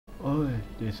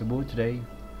The smooth today,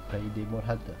 play Demon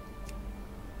Hunter.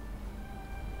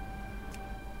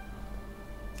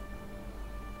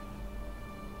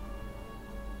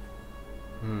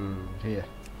 Here.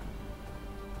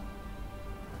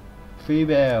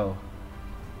 Female.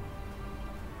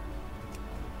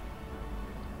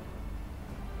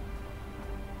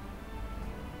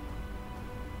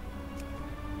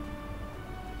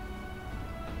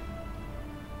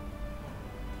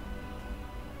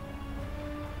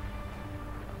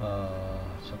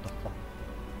 Shut the fuck.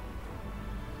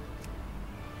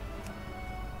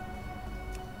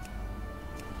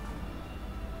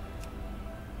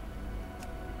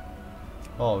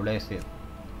 Oh, racist.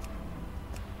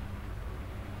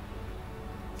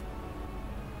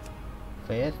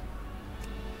 Face.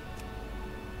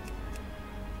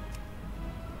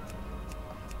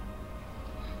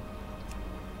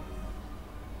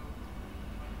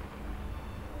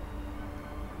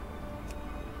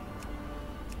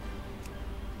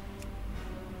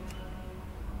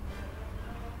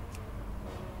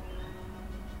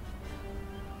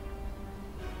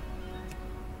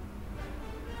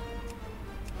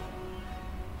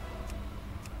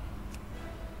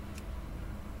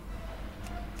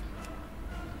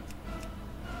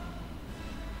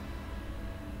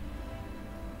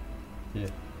 Yeah.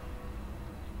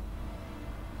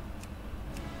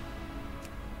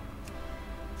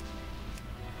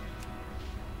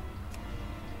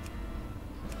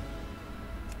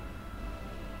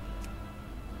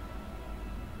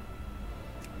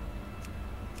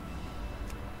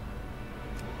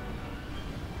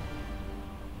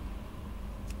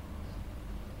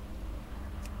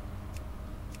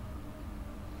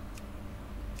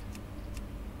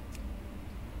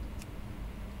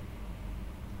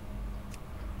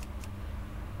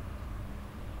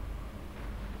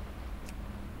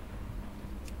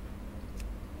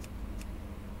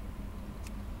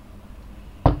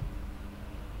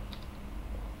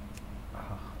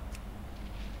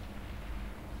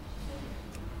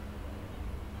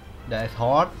 That's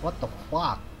hot. What the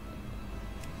fuck?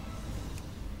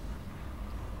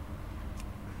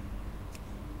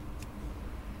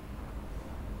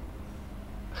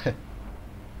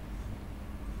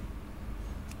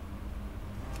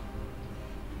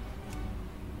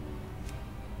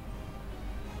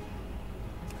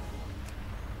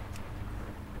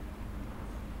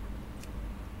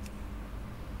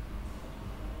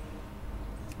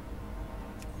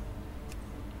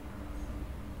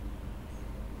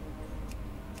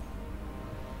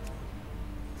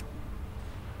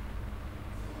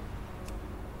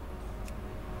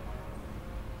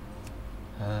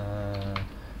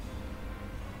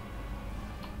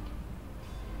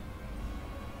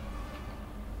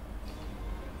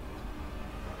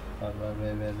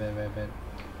 Wait.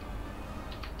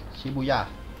 Shibuya.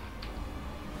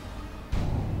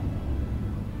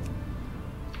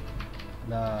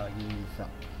 Nagisa.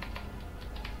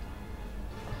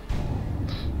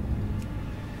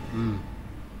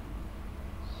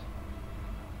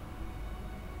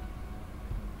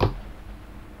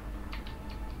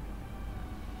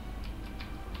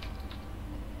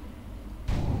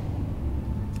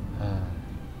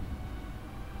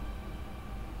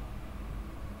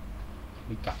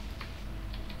 Mika.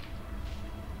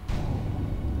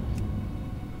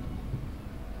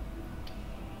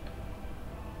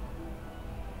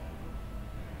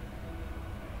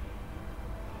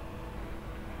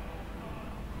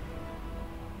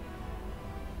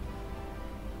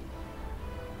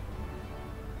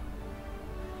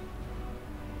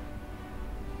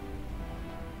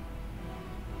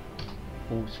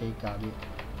 Shake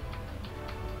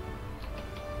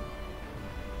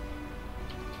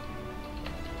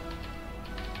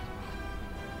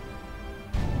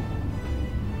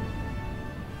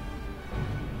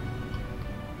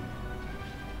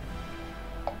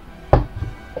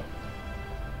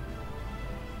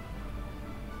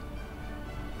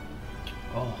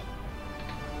Oh.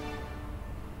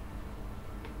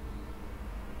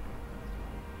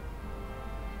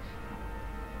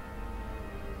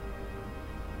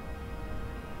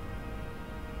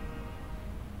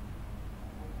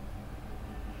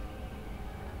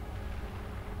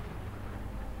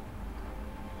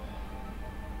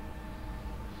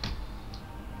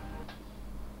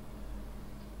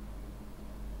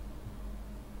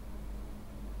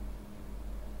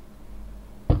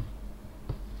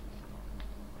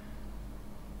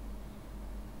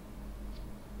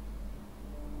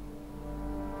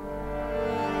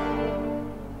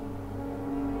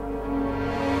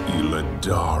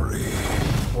 Dari.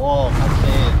 Oh,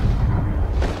 cutscene.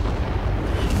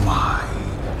 My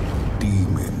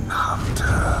demon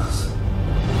hunters.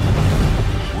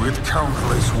 With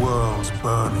countless worlds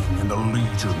burning in the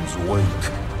Legion's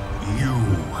wake, you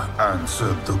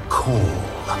answered the call.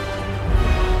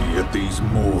 Yet these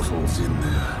mortals in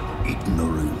their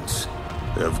ignorance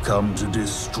have come to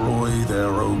destroy their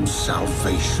own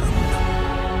salvation.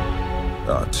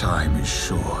 Our time is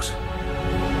short.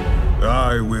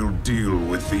 I will deal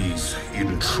with these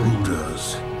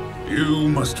intruders. You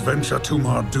must venture to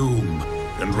Mardoom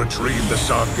and retrieve the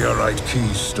Sargerite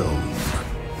keystone.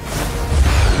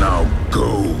 Now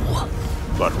go.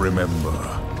 But remember,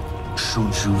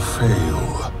 should you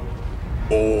fail,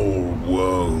 all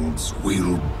worlds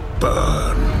will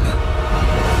burn.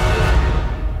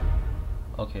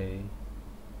 Okay.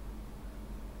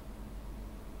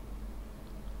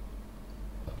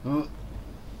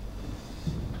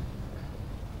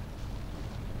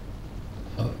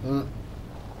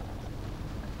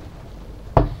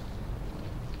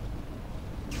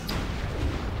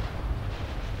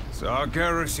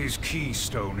 Sargeras'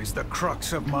 keystone is the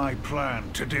crux of my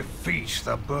plan to defeat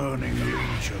the Burning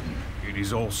Legion. It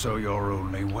is also your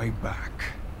only way back.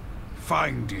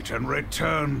 Find it and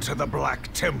return to the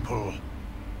Black Temple.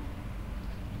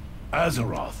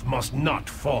 Azeroth must not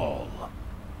fall.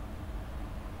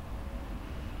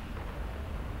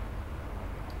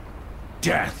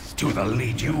 Death to the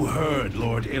Legion. You heard,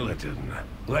 Lord Illidan.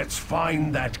 Let's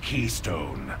find that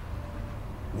keystone.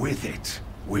 With it,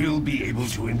 we'll be able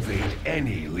to invade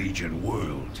any Legion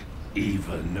world,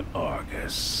 even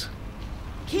Argus.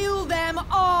 Kill them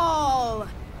all!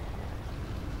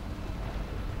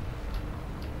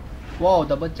 Whoa,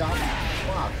 double jump.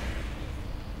 Fuck.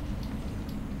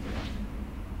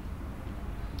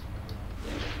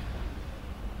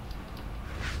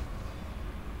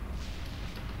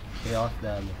 Chaos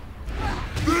damage.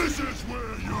 This is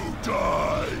where you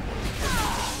die!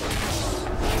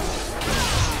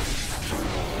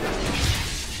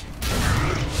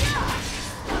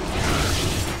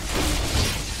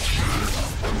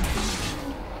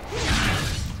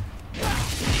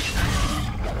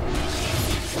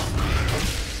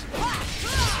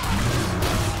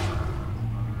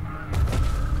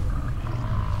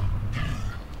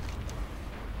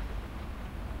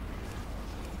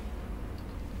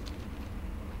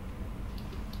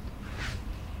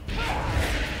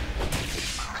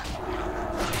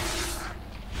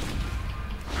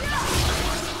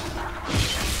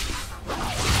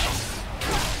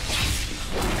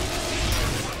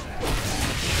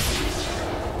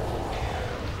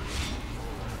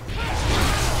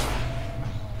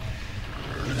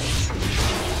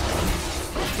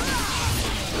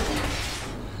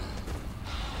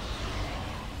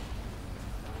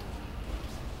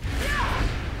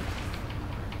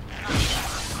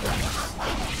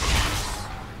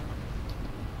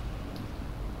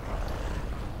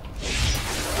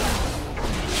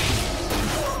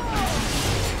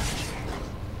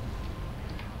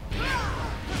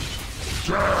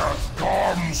 Death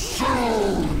comes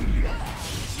soon!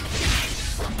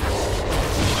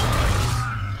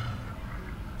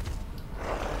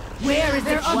 Where is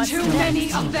there are too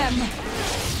many of them?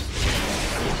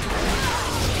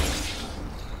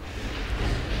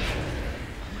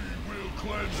 We will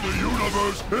cleanse the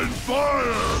universe in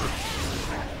fire!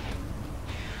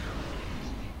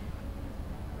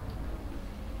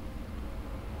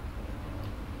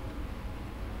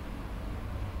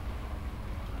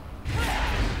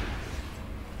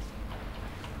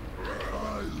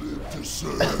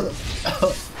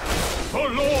 For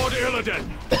Lord Illidan!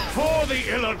 For the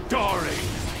Illidari!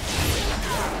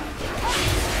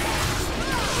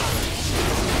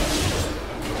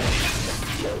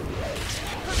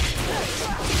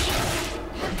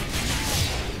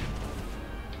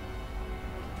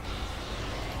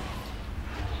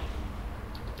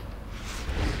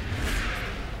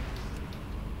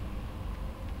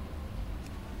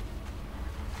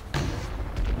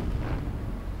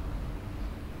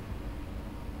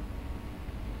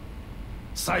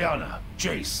 Sayana,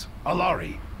 Jace,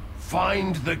 Alari,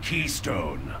 find the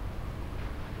keystone.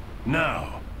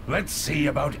 Now, let's see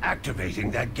about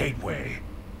activating that gateway.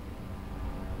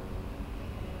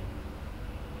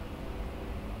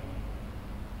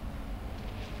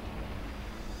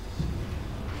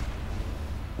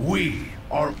 We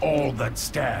are all that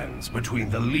stands between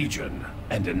the Legion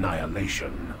and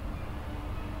annihilation.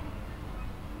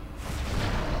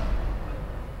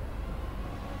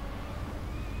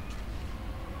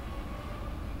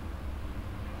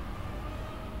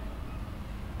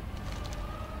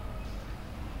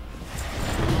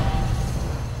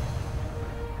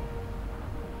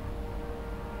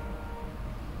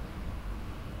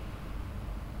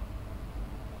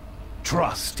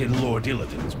 Trust in Lord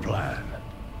Illidan's plan.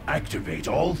 Activate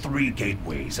all 3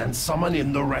 gateways and summon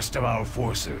in the rest of our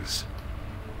forces.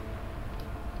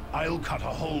 I'll cut a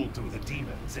hole through the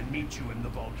demons and meet you in the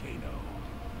volcano.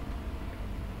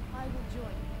 I will join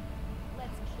you.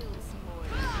 Let's kill some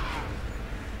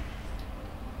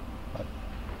more.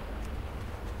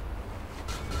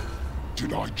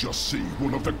 Did I just see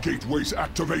one of the gateways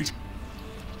activate?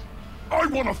 I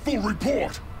want a full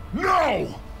report!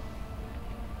 Now!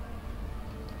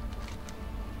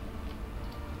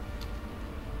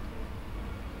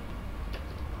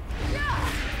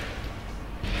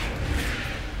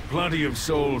 Plenty of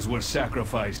souls were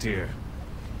sacrificed here.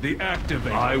 The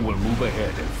activate. I will move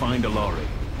ahead and find Alari.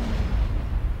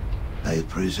 I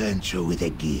present you with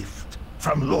a gift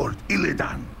from Lord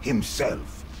Illidan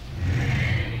himself.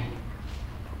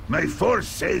 My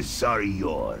forces are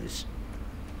yours.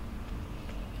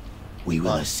 We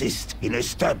will assist in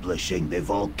establishing the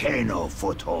volcano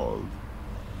foothold.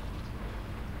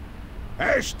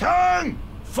 Ashtang,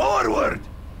 forward!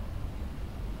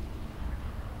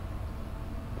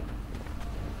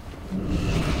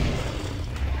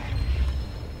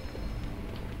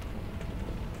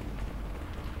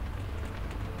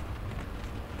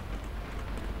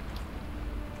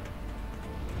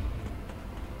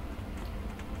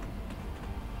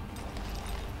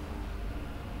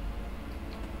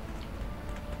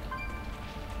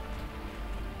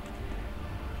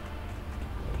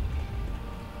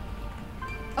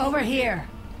 Over here.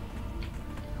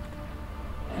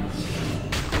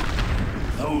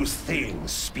 Those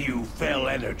things spew fell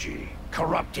energy,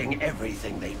 corrupting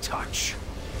everything they touch.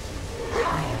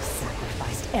 I have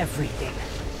sacrificed everything.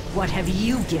 What have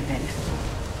you given?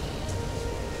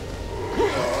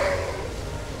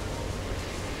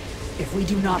 If we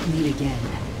do not meet again,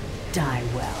 die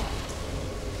well.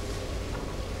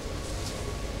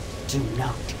 Do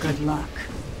not. Good luck.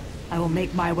 I will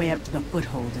make my way up to the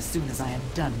foothold as soon as I am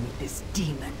done with this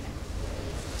demon.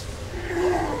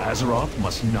 Azeroth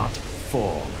must not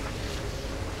fall.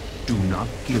 Do not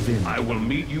give in. I will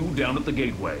meet you down at the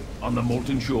gateway, on the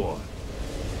Molten Shore.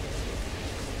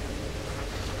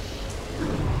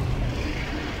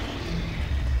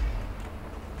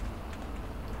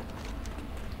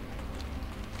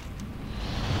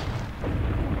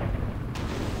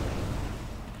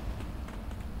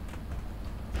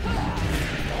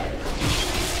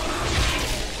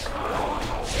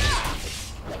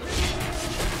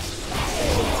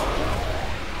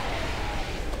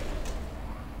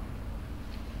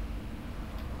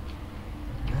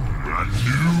 A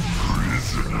new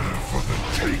prisoner for the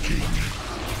taking.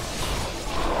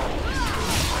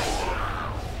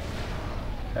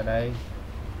 Can I?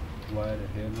 Why the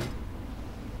hell?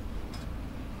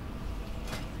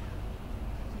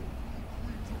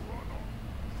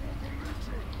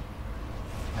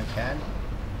 I can?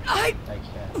 I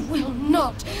can. will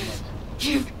not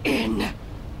give in.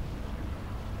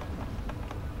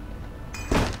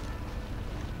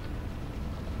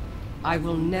 I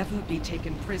will never be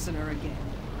taken prisoner again.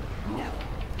 Never.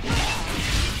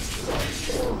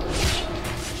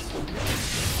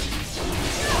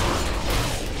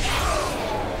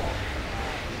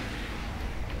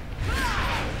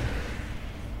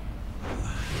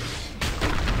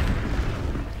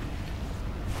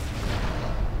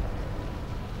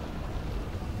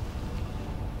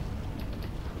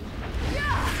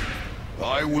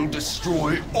 I will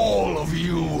destroy all of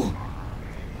you!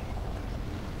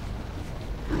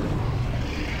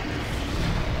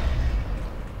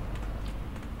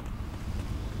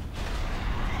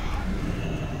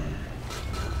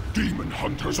 Demon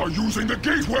hunters are using the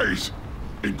gateways!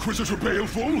 Inquisitor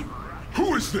Baleful?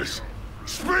 Who is this?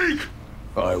 Speak!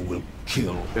 I will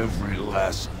kill every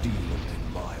last demon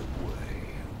in my way.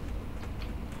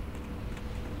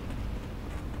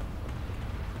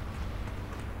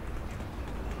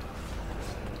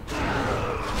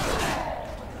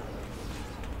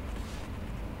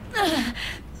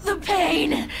 The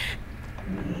pain!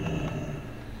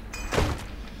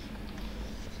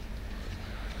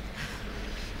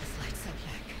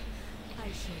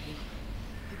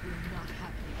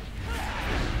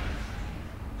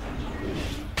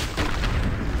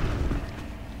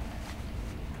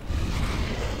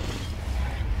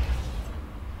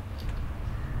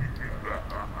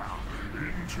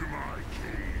 Into my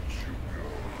cage you go.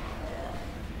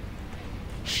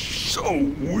 So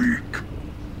weak!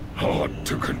 Hard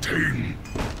to contain.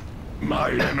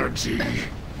 My energy.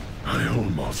 I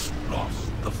almost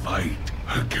lost the fight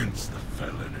against the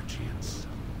fell energy itself.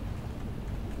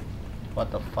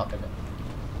 What the fuck is it?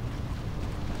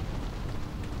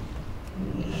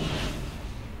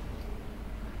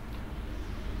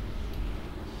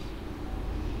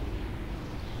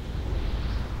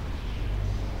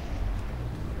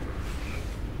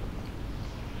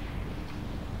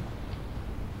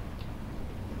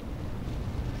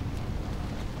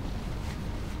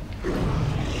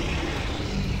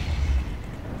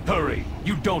 Hurry!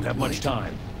 You don't have much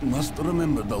time. Must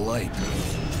remember the light.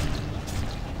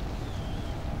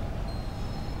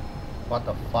 What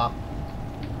the fuck?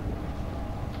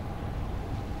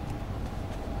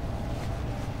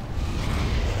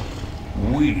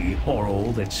 We are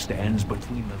all that stands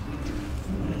between the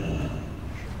legions.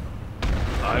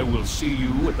 I will see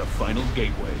you at the final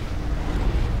gateway.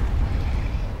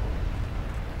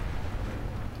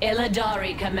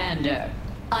 Illidari, Commander.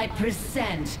 I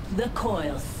present the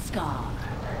Coil Scar.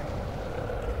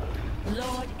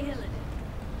 Lord Illidan.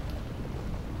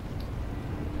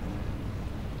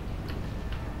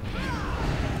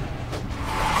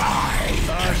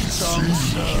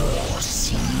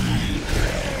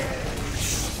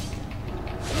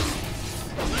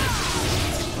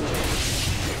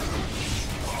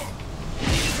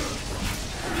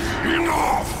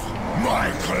 Enough!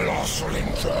 My colossal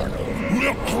inferno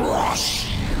will crush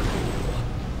you!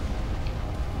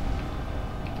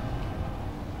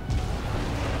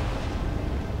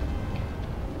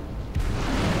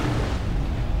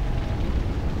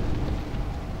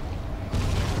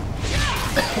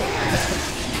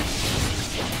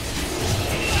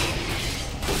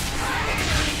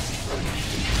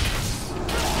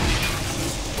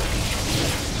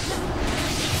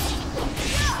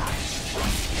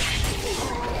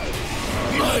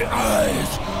 My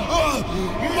eyes!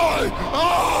 My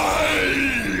eyes!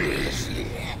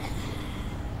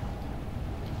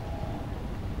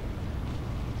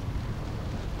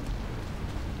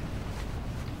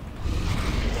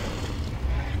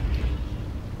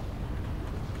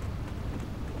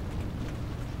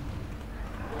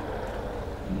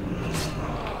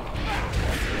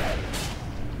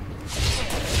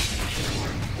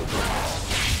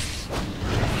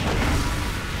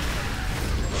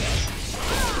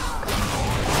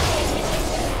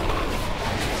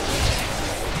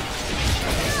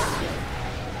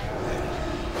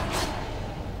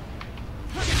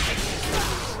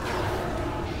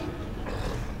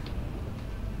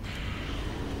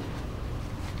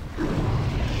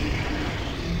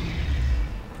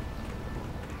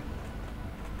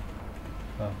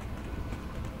 Oh.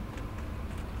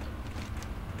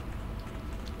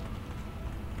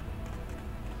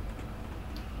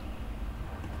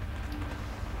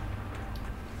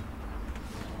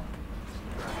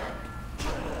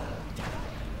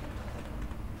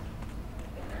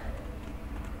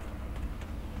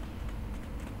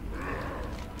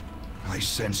 I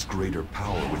sense greater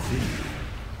power within you.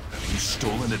 Have you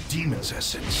stolen a demon's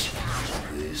essence?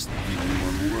 This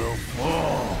demon will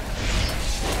fall.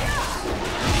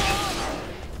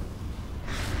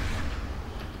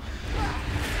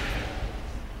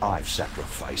 I've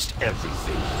sacrificed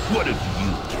everything. What have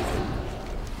you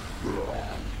given?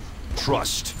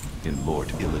 Trust in Lord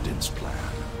Illidan's plan.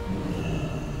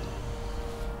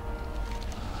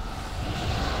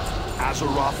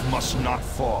 Azeroth must not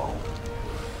fall.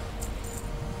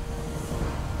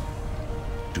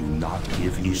 Do not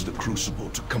use the Crucible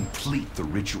to complete the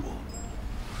ritual.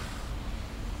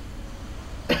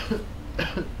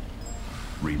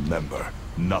 Remember,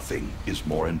 nothing is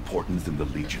more important than the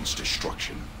Legion's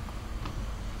destruction.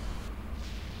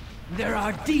 There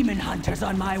are demon hunters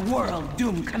on my world,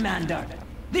 Doom Commander.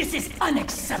 This is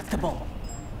unacceptable.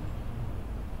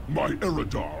 My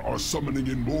Eridar are summoning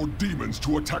in more demons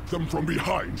to attack them from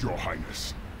behind, Your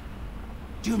Highness.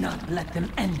 Do not let them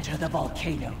enter the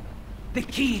volcano. The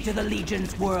key to the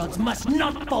Legion's worlds must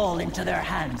not fall into their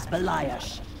hands,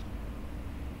 Beliash.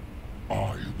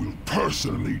 I will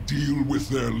personally deal with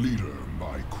their leader,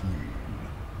 my queen.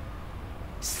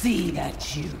 See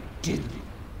that you do.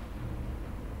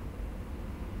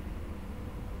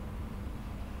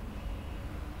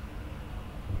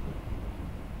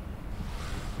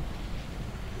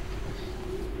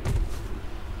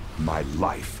 My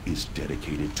life is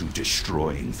dedicated to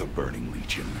destroying the Burning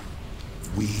Legion.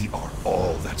 We are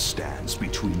all that stands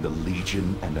between the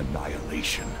Legion and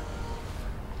annihilation.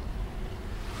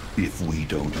 If we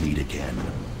don't meet again,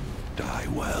 die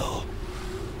well.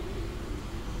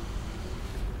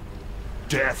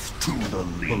 Death to the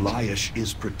Legion. Beliash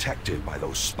is protected by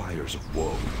those spires of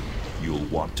woe. You'll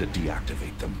want to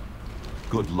deactivate them.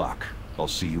 Good luck. I'll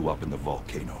see you up in the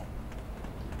volcano.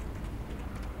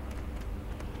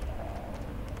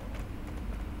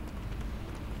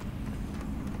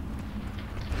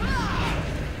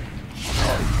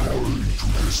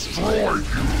 Destroy you,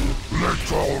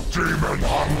 little demon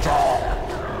hunter!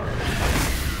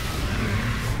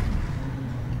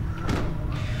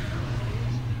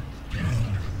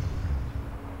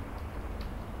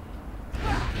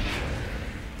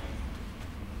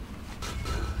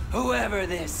 Whoever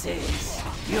this is,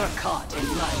 you're caught in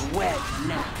my web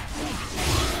now.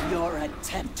 Your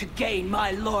attempt to gain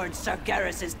my Lord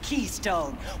Sargeras'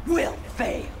 keystone will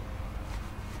fail.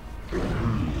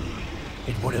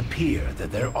 It would appear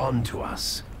that they're on to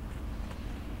us.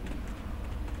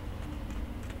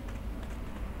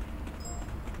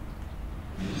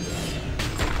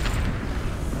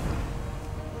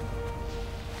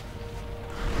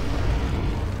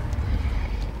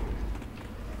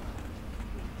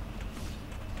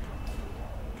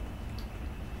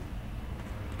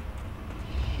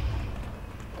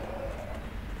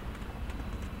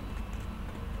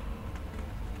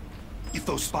 If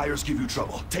those spires give you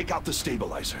trouble, take out the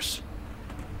stabilizers.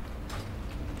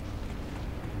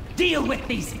 Deal with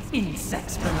these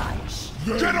insects,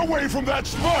 Beliash. Get away from that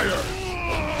spire!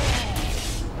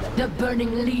 The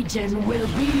Burning Legion will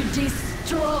be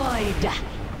destroyed!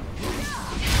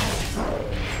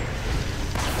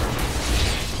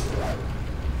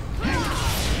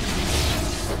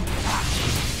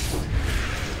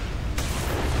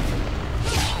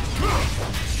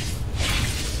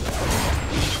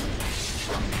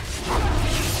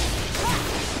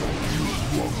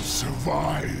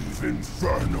 Survive,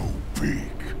 Inferno Peak.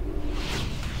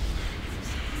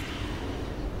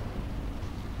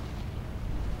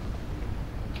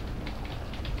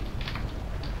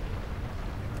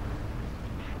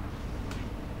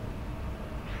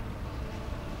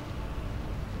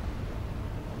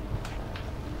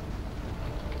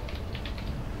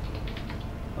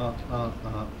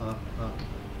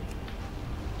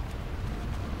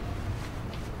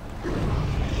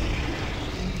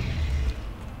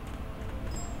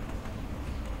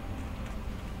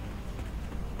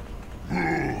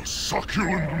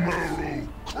 Succulent marrow,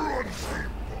 crunchy.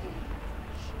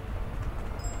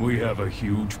 We have a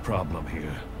huge problem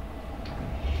here.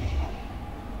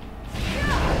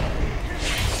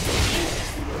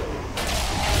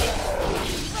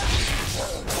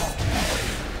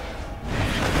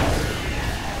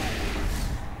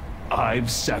 I've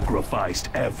sacrificed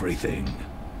everything.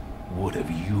 What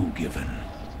have you given?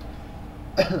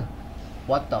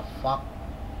 What the fuck?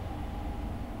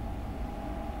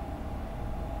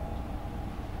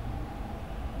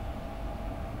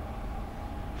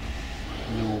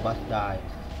 You must die.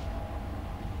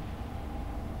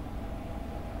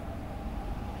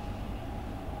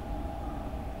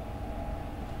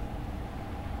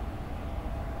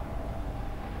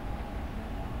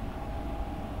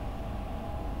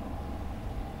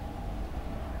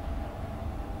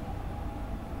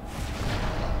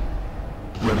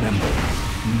 Remember,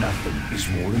 nothing is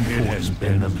more important. It has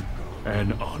been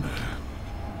an honor.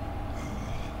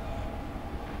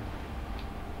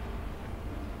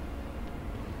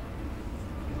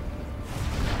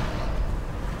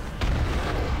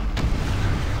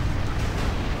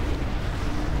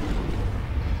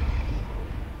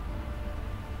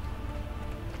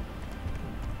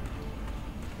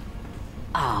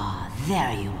 Ah,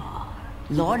 there you are.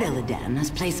 Lord Illidan has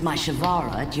placed my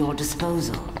Shavara at your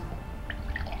disposal.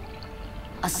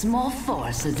 A small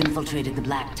force has infiltrated the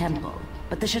Black Temple,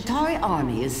 but the Shatari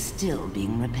army is still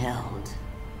being repelled.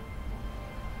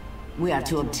 We are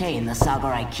to obtain the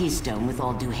Sagarai Keystone with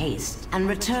all due haste, and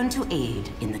return to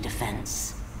aid in the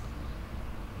defense.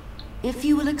 If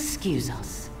you will excuse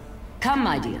us. Come,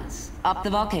 my dears, up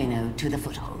the volcano to the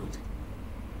foothold.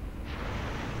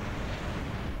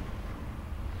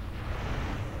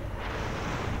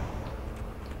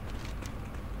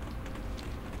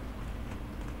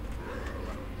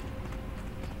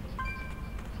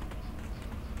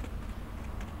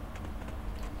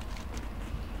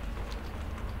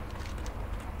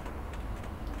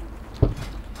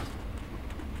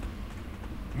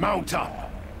 Mount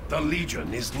up! The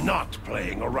Legion is not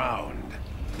playing around.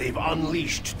 They've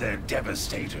unleashed their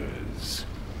devastators.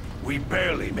 We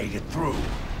barely made it through.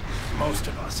 Most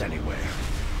of us, anyway.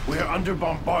 We're under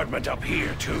bombardment up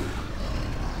here, too.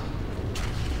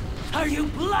 Are you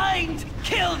blind?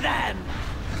 Kill them!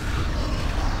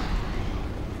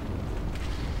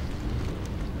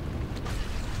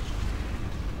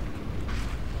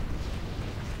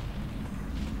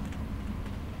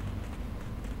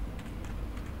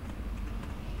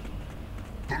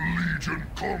 The Legion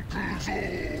conquers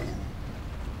all.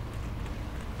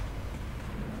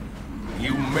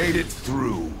 You made it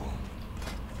through.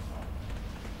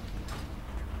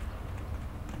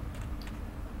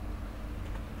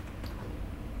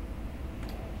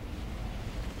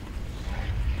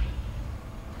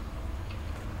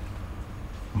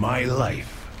 My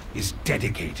life is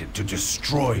dedicated to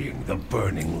destroying the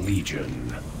Burning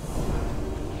Legion.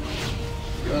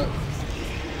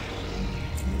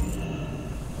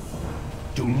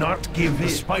 Do not give in. The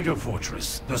Spider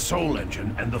Fortress, the Soul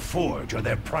Engine, and the Forge are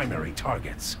their primary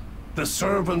targets. The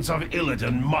servants of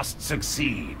Illidan must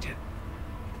succeed.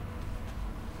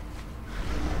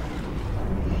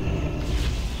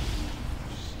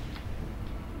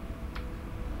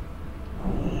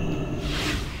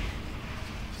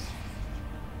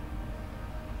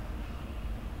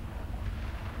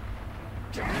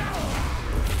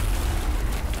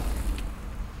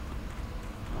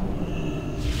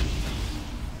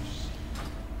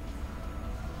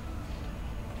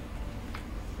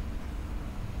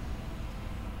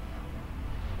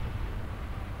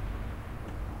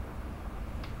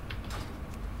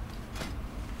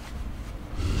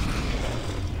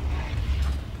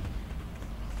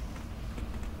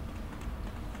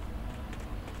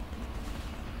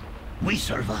 We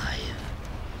survive.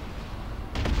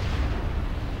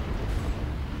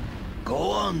 Go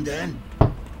on, then.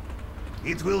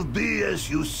 It will be as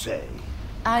you say.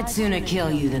 I'd sooner kill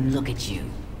you than look at you.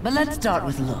 But let's start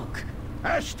with look.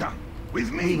 Ashton,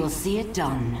 with me. We will see it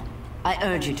done. I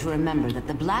urge you to remember that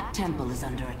the Black Temple is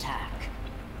under attack.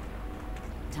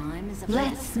 Time is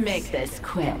Let's make this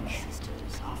quick.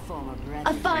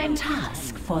 A fine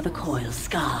task for the Coil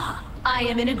Scar. I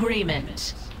am in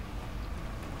agreement.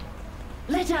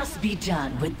 Let us be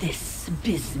done with this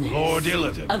business. Lord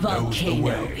Illidan A knows the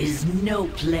volcano way. is no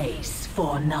place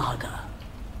for Naga.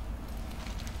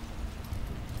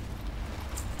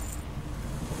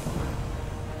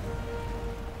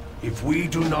 If we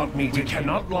do not meet, we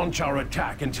cannot launch our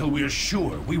attack until we are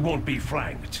sure we won't be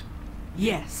flanked.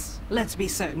 Yes, let's be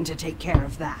certain to take care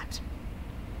of that.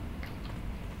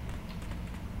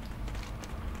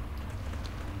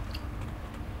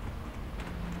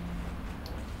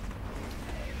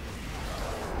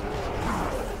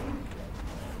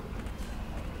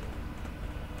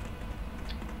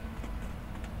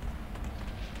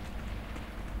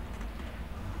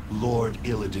 Lord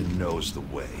Illidan knows the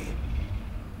way.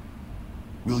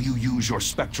 Will you use your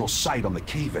spectral sight on the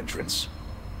cave entrance?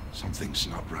 Something's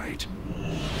not right.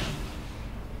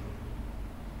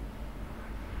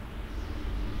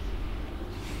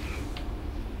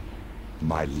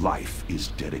 My life is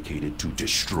dedicated to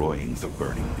destroying the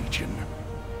Burning Legion.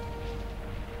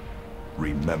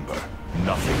 Remember,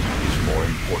 nothing is more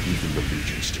important than the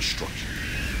Legion's destruction.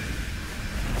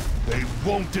 They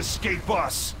won't escape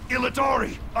us!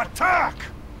 Illidari, attack!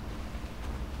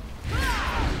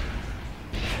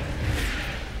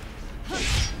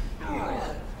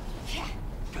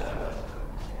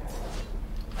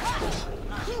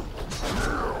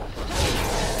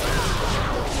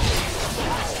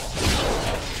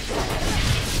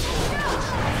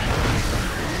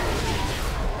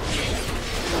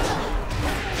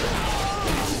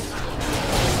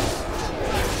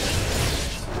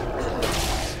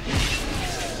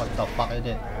 What the fuck is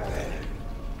it?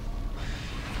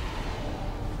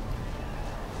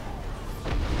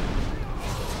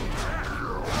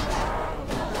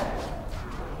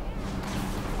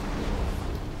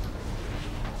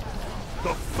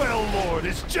 The Fell Lord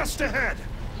is just ahead!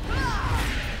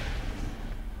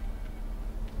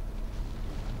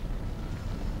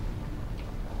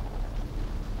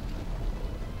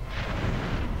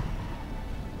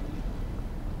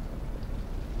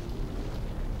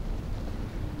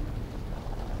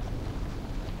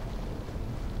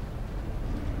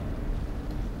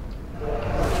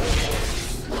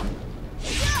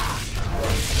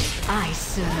 I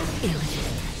serve Illidan.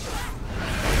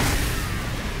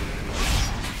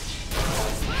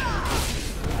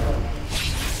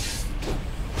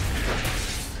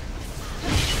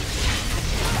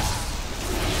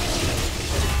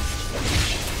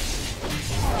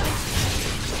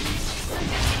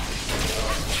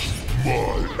 My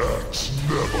axe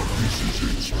never misses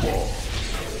its mark.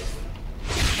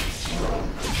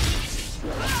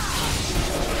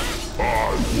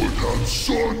 I would have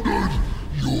sundered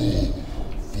your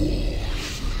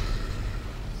forces.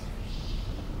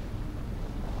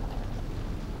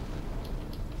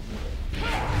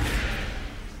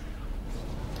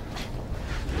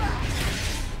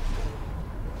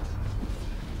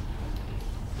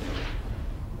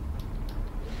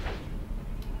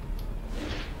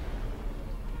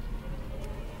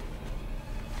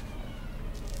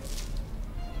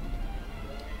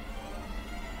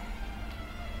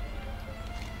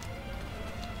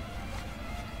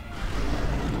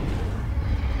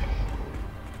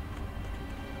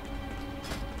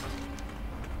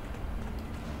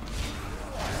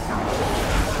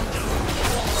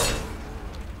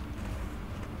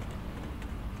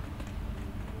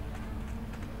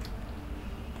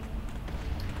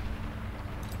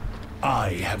 I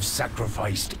have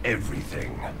sacrificed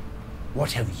everything.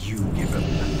 What have you given?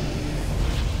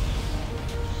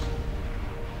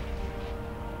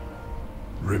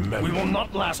 Remember, we will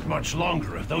not last much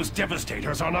longer if those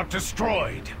devastators are not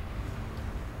destroyed.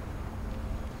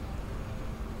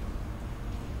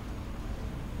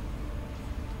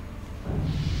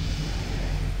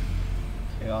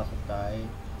 Chaos die.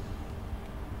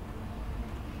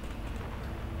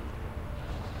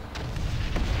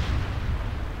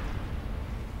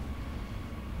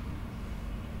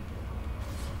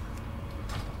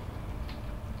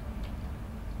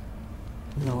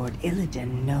 Lord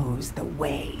Illidan knows the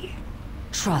way.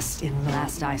 Trust in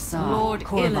Last I saw, Lord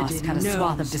Corvus Illidan cut a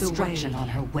swath of knows the destruction way. on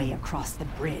her way across the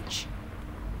bridge.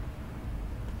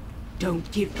 Don't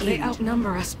give in. They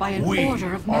outnumber us by an We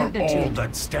order of are magnitude. all that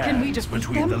Can we stands defeat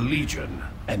between the them? Legion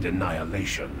and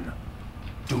annihilation.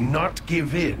 Do not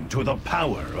give in to the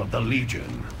power of the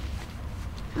Legion.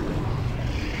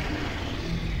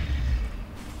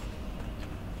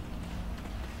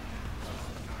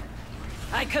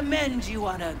 I commend you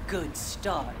on a good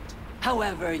start.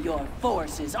 However, your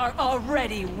forces are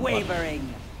already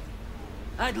wavering.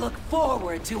 I'd look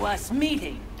forward to us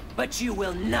meeting, but you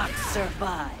will not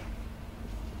survive.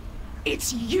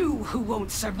 It's you who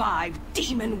won't survive,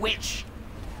 Demon Witch!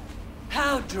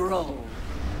 How droll.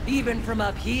 Even from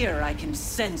up here, I can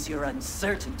sense your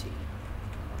uncertainty.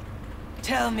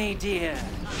 Tell me, dear,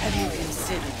 have you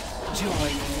considered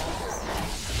joining us?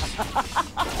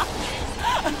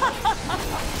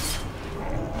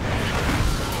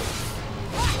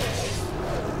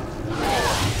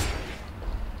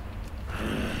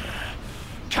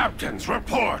 Captains,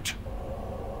 report!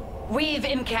 We've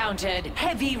encountered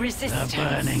heavy resistance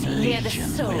burning near the legion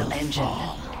soul will engine.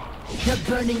 fall. The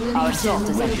burning legion Our assault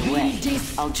is will underway. be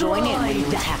destroyed. I'll join in when you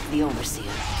attack the Overseer.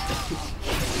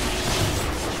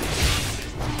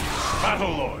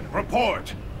 Battle Lord,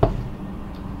 report!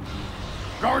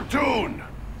 Gartoon!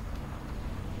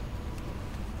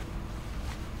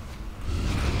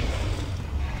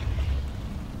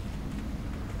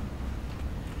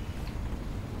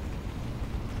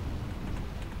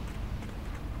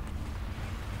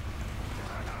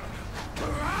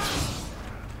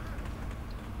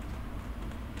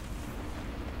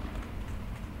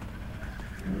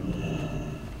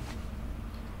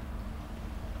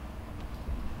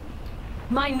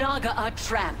 My Naga are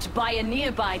trapped by a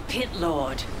nearby pit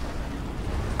lord.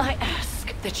 I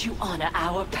ask that you honor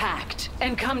our pact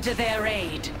and come to their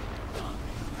aid.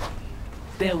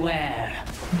 Beware.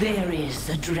 There is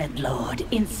a Dreadlord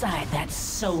inside that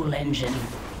soul engine.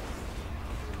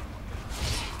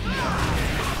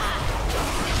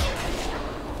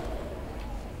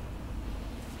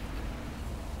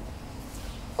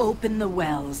 Open the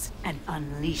wells and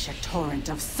unleash a torrent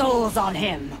of souls on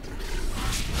him!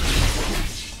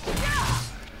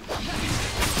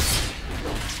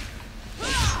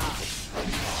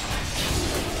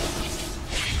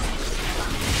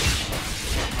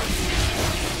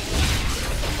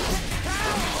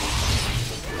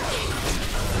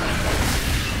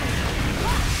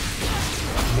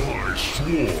 My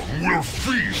swarm will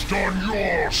feast on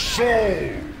your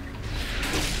soul!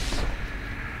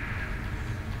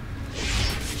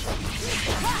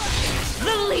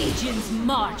 The Legion's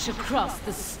march across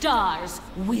the stars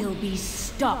will be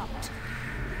stopped.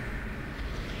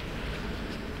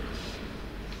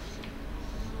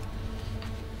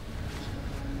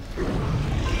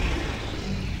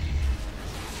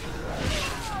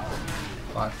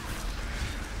 Fuck.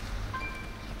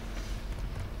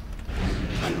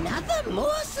 Another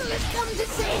morsel has come to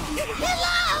say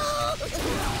hello!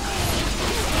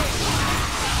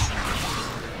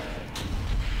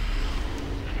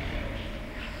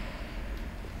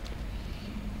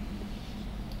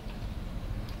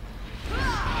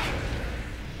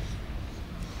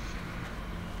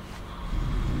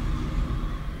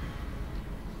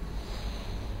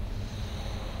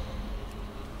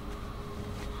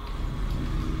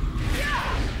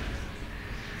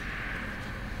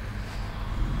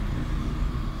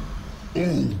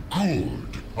 Oh,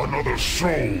 good. Another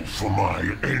soul for my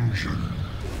engine.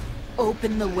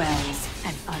 Open the wells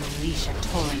and unleash a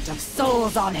torrent of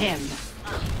souls on him!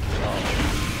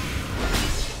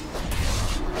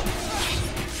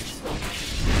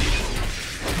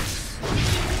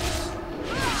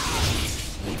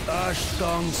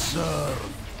 Ashtong serve.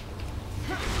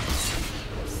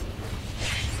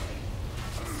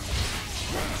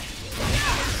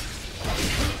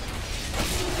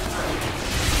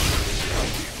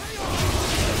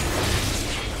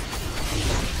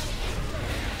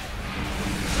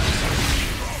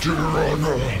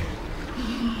 Tirana!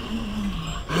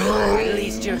 At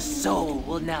least your soul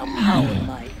will now power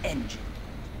my engine.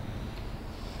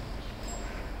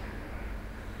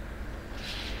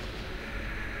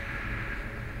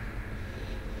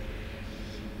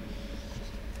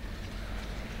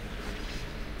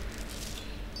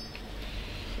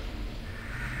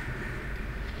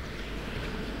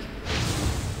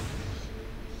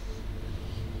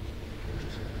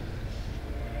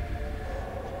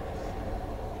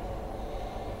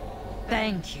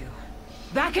 Thank you.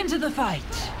 Back into the fight.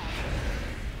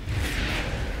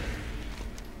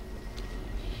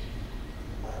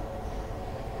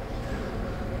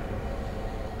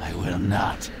 I will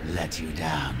not let you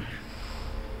down.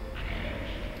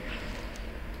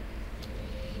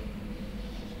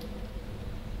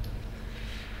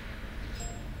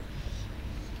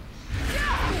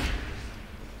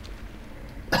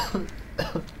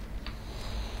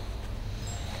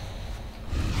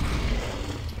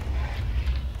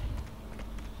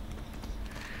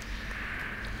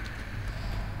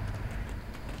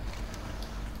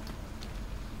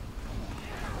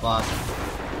 Fuck.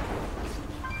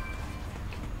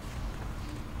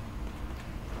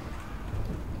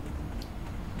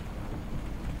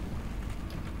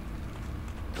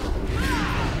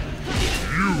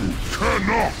 You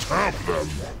cannot have them!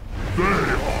 They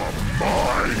are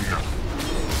mine!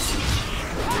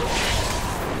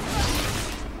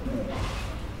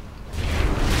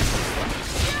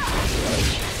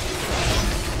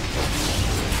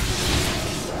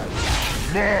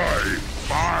 My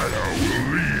fire will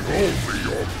leave only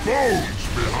your bones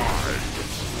behind!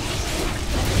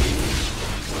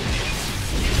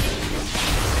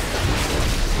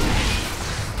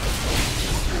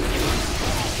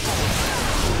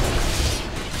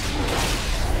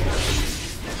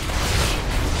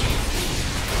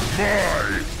 My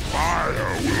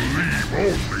fire will leave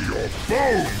only your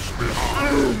bones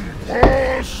behind!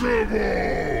 Impossible!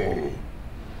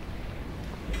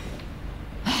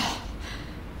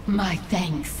 My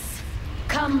thanks.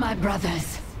 Come, my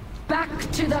brothers. Back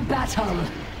to the battle.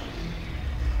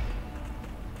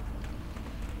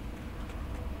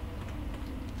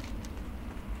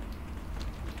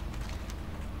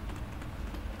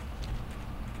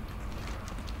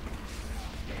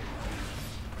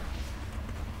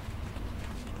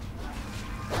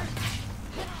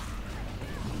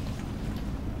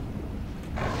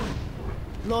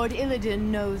 Lord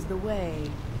Illidan knows the way.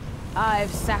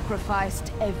 I've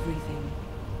sacrificed everything.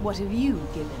 What have you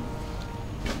given?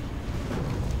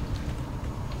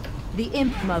 The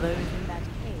Imp Mother is in that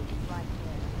cave right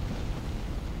there.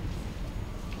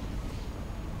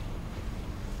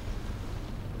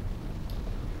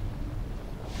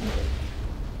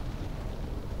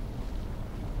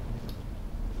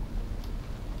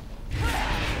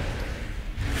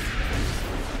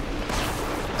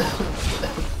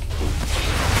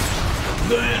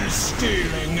 They're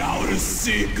stealing our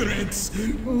secrets,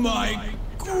 my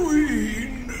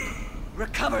queen.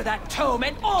 Recover that tome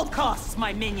at all costs,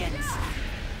 my minions!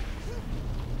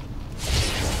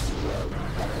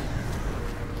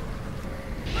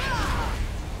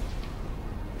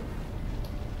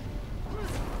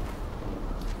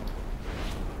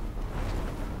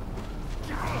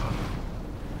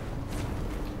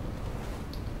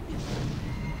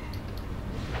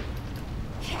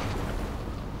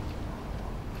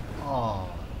 Oh.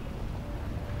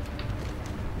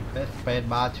 Press space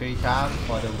bar 3 times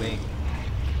for the wing.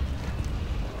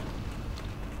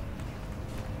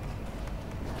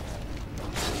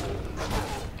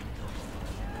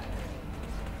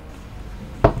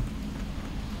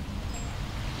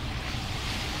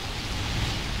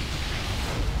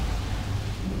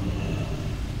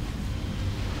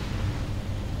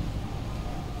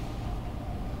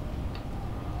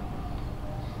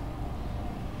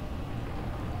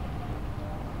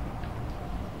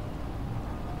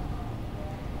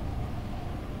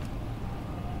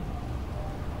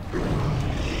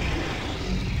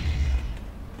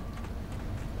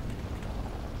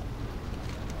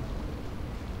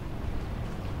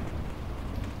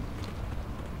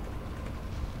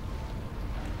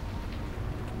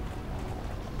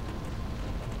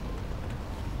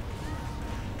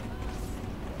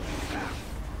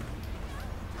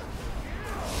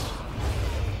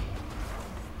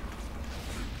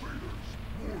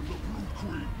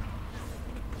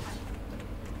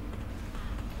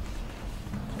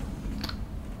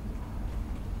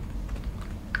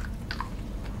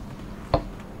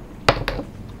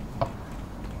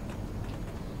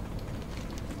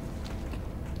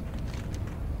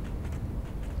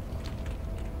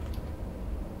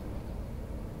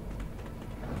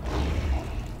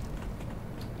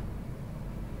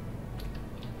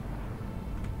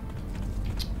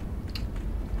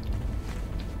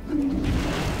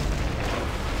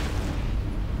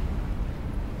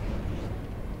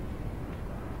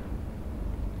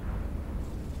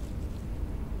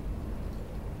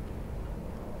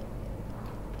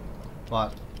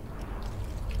 What?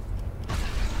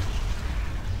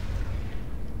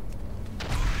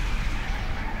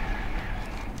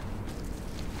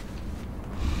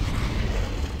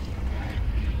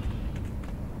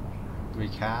 We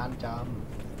can't jump.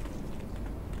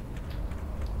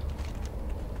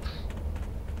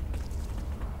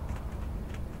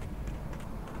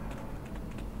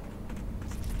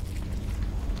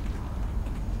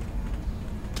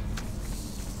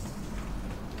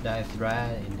 That is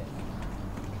rare in the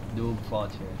Doom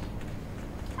Fortress.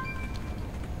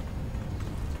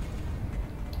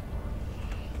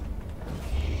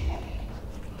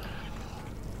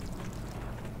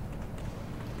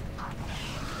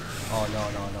 Oh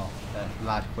no, that's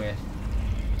last quest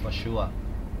for sure.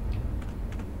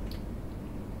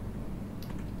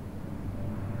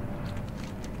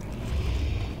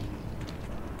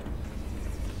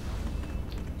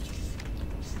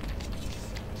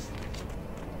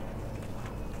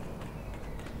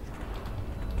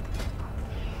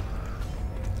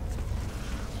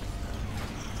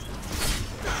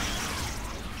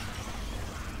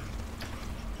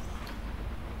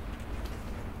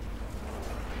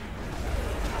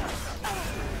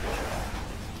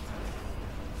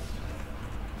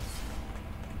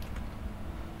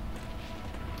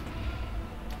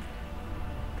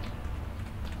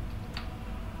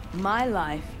 My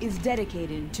life is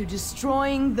dedicated to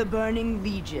destroying the Burning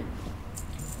Legion.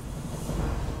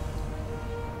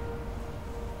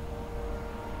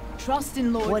 Trust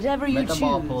in Lord. Whatever you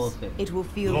choose, it will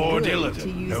feel Lord good Illidan to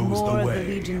use knows more the of way. the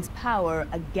Legion's power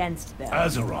against them.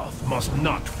 Azeroth must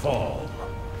not fall.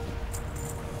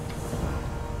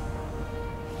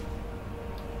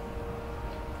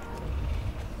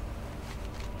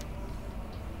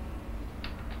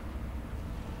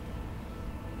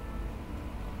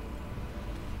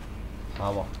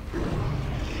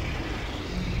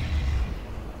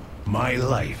 My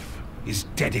life is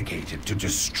dedicated to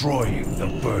destroying the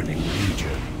Burning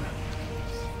Legion.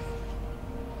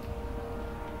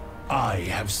 I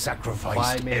have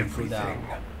sacrificed everything.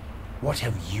 What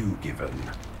have you given?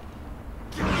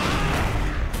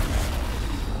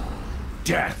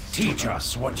 Death, teach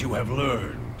us what you have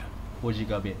learned.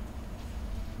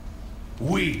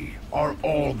 We are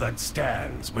all that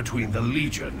stands between the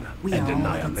Legion We and are all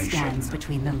that annihilation. stands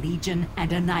between the Legion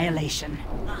and annihilation.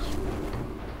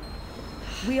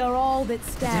 We are all that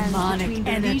stands Demonic between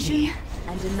the energy. Legion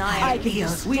and annihilation. I feel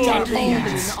We are all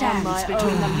that stands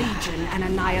between the Legion and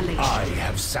annihilation. I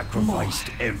have sacrificed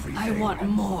everything. I want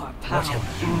more power. What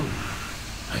have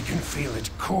you? I can feel it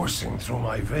coursing through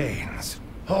my veins,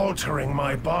 altering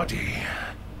my body.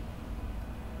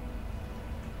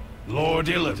 Lord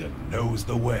Illidan knows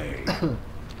the way.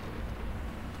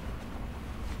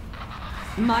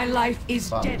 My life is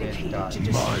dedicated to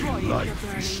destroying My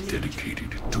life is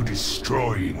dedicated to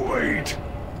destroying. Wait!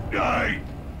 I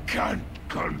can't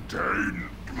contain.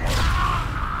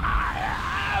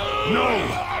 No!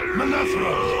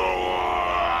 Manethra!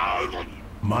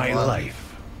 My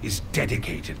life is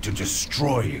dedicated to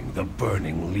destroying the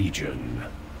Burning Legion.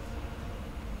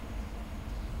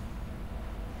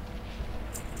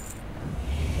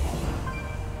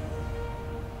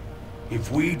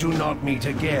 If we do not meet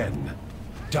again,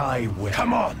 die with.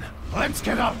 Come on! Let's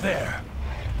get up there!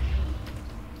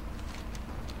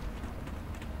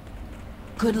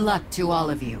 Good luck to all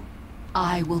of you.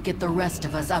 I will get the rest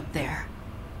of us up there.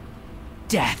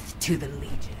 Death to the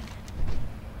Legion.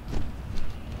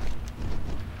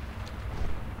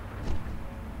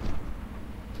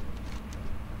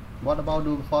 What about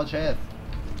Doom Fortress?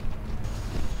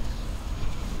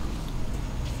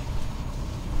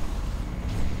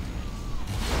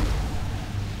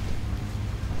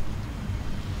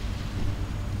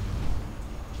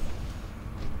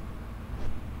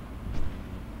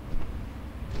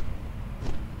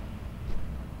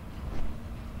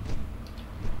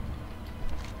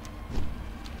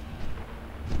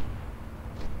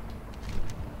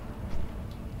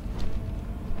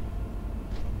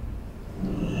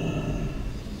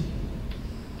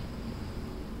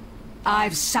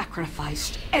 I've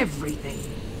sacrificed everything.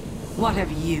 What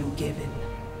have you given?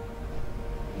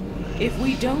 If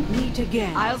we don't meet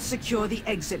again, I'll secure the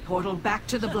exit portal back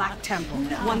to the Black Temple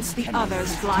once the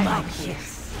others fly up here.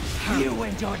 You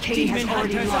and your Katie has demon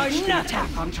already hunters launched are an nothing!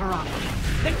 attack on Toronto.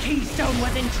 The keystone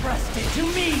was entrusted to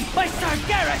me by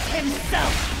Sargeras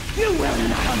himself! You will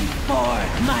not come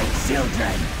forth, my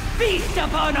children! Feast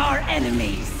upon our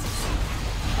enemies!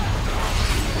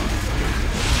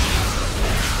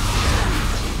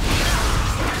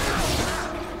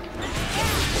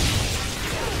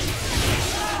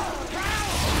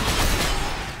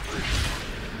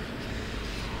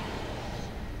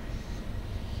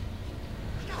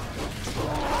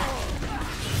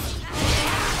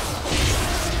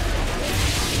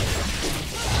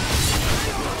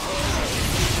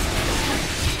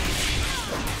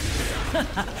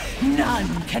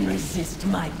 None can resist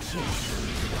my kiss.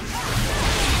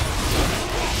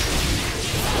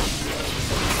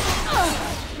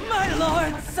 My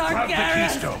lord Grab the Sargeras!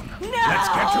 keystone. No! Let's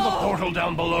get to the portal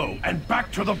down below and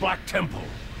back to the Black Temple.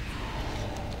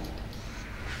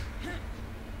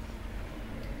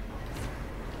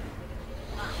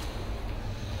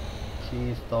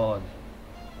 Keystone.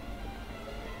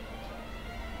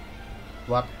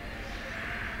 What?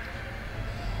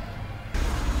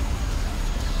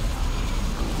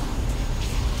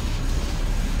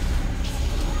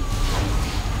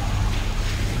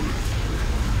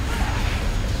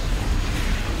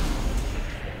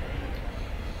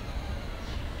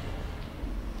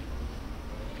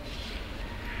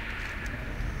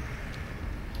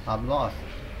 I'm lost.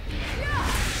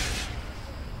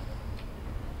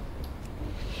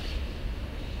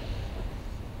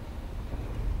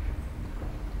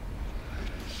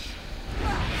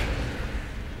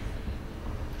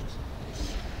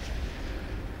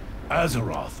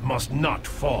 Azeroth must not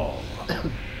fall.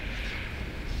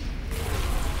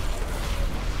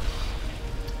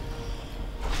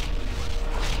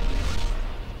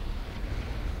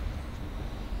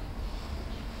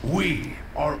 We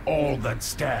are all that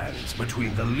stands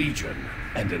between the Legion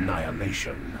and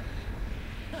annihilation.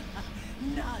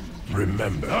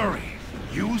 Remember, hurry!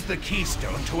 Use the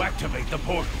keystone to activate the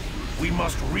portal. We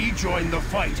must rejoin the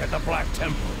fight at the Black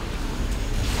Temple.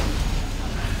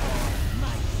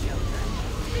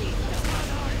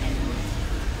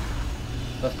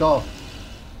 Let's go.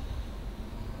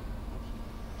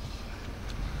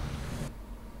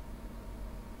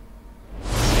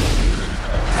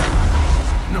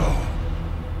 No.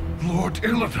 Lord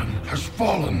Illidan has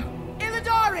fallen.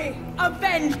 Illidari!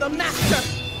 Avenge the Master!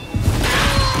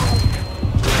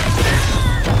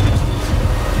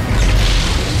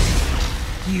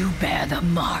 You bear the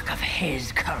mark of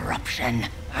his corruption.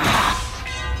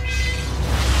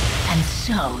 And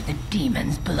so the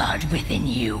demon's blood within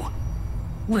you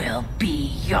will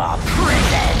be your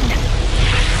prison!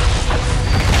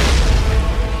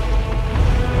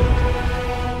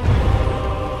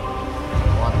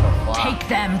 What the fuck? Take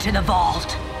them to the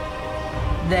vault.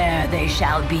 There they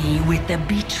shall be with the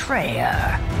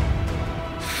betrayer.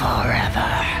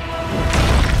 Forever.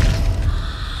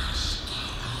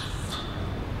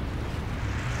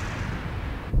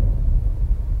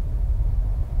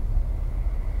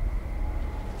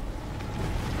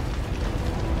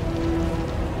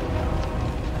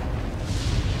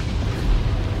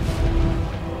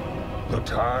 The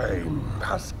time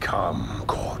has come,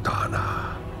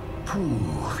 Cortana.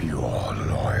 Prove your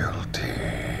loyalty.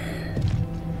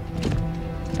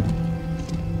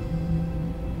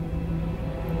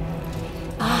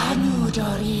 Anu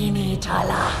Dorini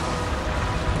Tala.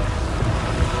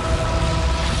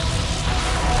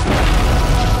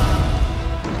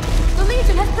 The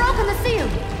Legion has broken the seal!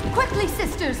 Quickly,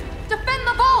 sisters! Defend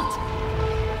the vault!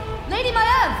 Lady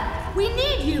Maev, we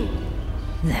need you!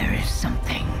 There is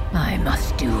something I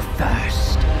must do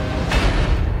first.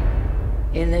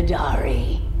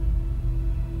 Illidari,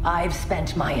 I've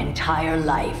spent my entire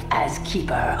life as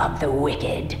Keeper of the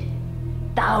Wicked.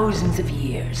 Thousands of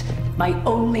years, my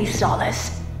only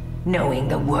solace, knowing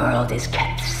the world is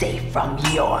kept safe from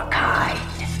your kind.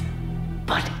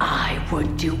 But I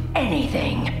would do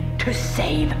anything to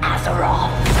save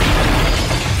Azeroth.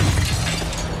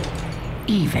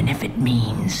 Even if it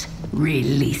means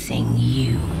releasing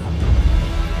you.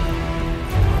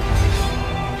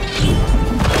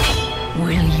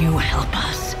 Will you help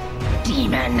us,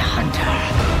 Demon Hunter?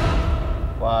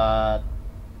 What?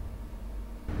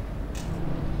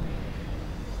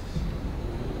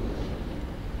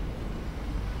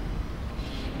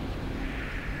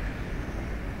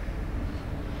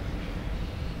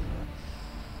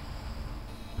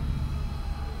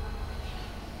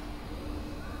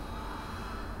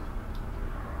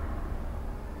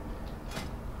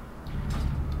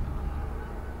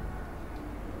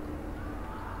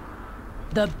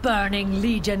 The Burning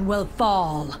Legion will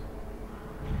fall.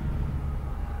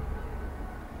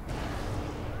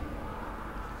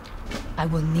 I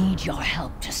will need your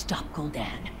help to stop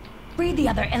Gul'dan. Free the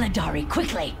other Illidari,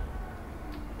 quickly!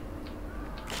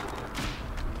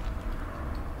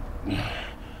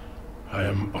 I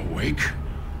am awake?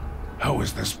 How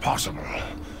is this possible?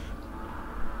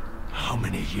 How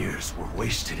many years were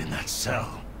wasted in that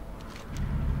cell?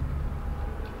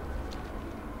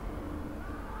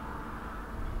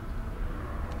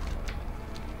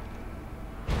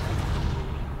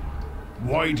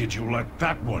 Why did you let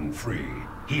that one free?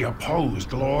 He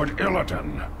opposed Lord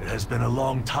Illidan. It has been a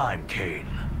long time, Cain.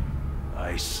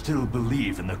 I still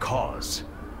believe in the cause.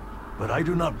 but I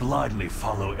do not blindly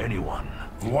follow anyone.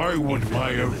 Why would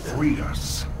Maya free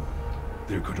us?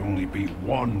 There could only be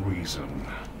one reason.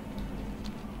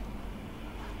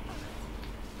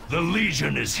 The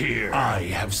Legion is here! I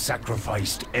have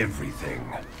sacrificed everything.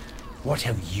 What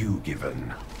have you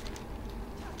given?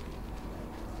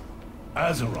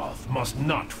 Azeroth must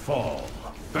not fall.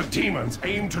 The demons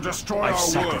aim to destroy I've our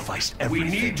sacrificed world.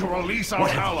 everything. We need to release our what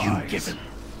have allies. you given?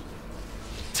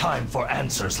 Time for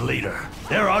answers, leader.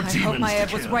 There are demons I hope to Maev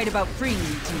kill. was right about freeing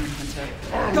you, Demon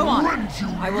Hunter. Go on.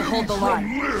 I will hold the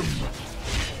line.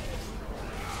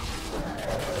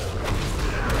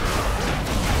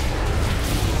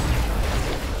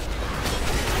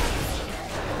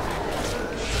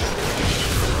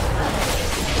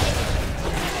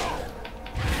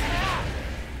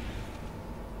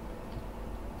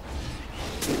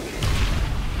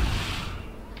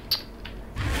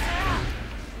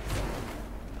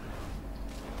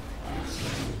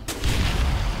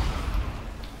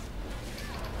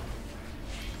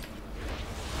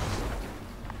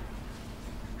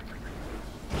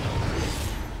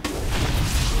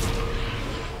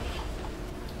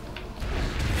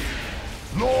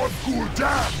 Lord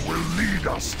Gul'dan will lead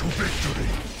us to victory.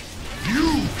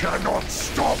 You cannot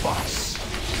stop us!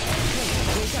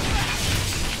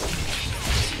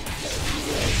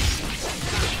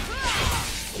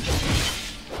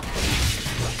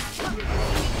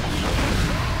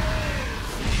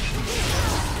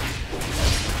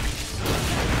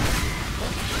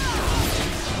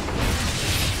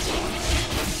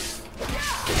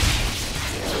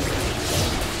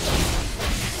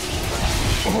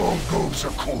 All goes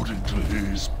according to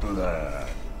his plan.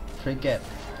 Forget.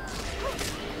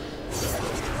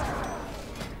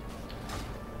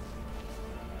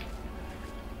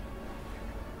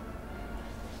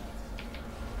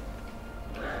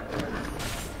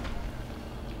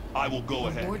 I will go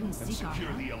ahead Warden and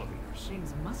secure the elevators.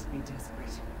 Things must be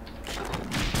desperate.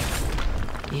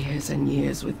 Years and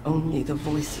years with only the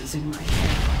voices in my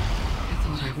head. I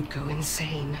thought I would go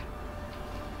insane.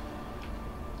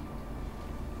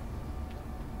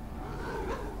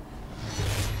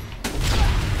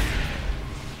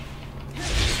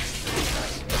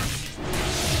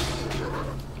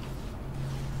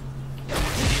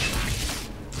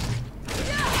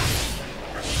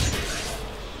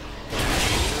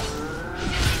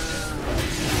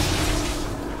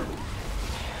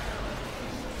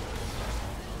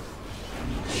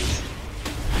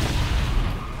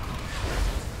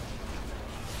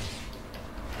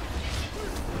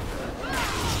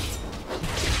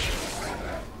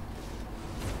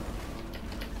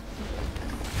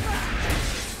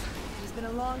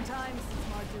 A long time since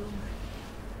Mardoom.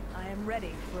 I am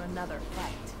ready for another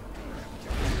fight.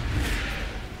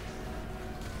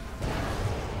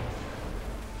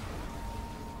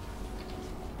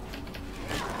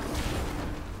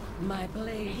 My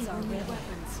blades are ready.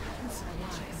 Weapons.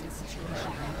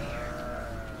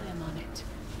 I am on it.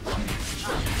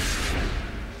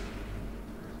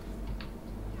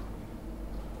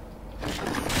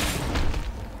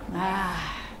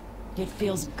 Ah, it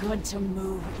feels good to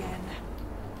move again.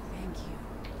 Thank you.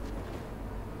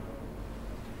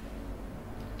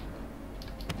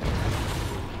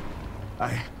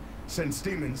 I sense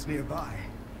demons nearby.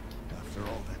 After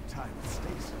all that time of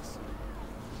stasis.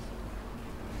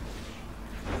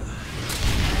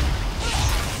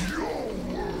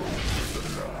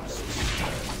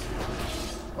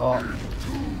 Oh.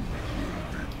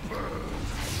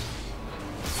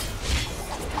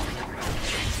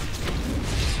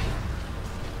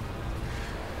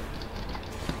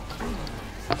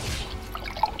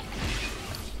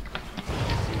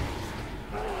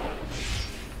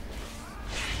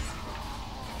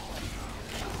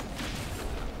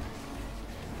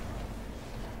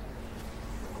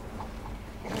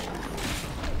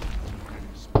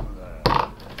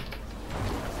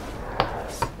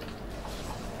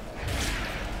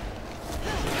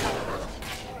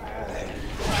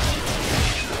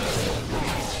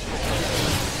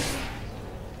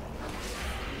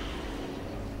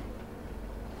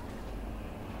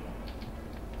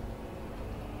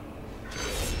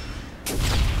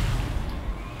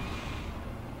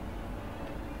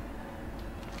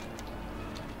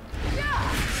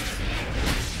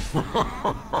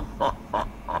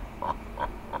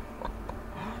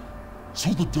 So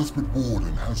the desperate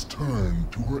warden has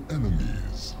turned to her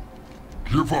enemies.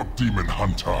 Give up, Demon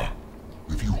Hunter.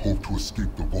 If you hope to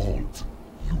escape the vault,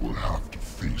 you will have to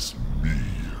face me.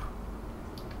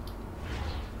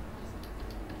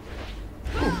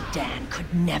 Gul'dan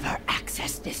could never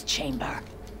access this chamber.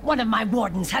 One of my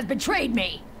wardens has betrayed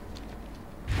me.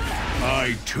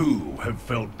 I too have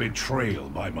felt betrayal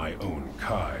by my own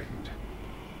kind.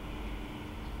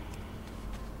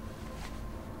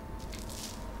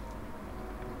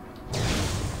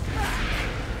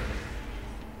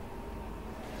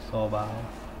 So bad.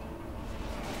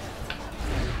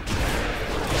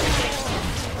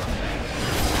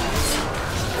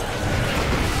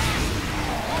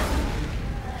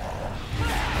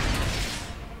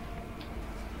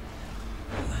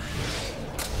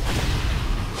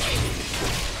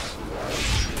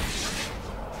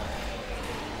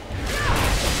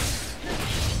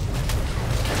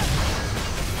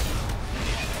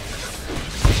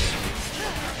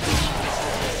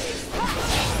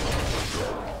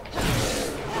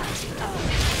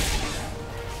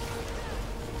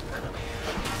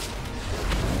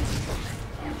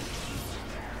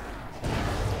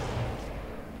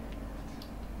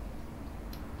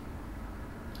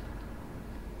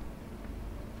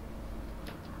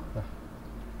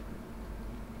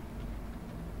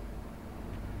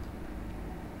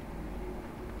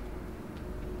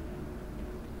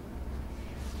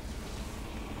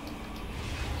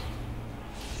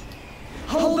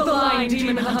 Hold the line,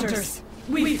 demon hunters!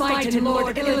 We fight in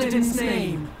Lord Illidan's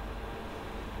name!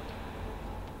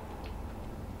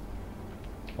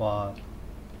 What?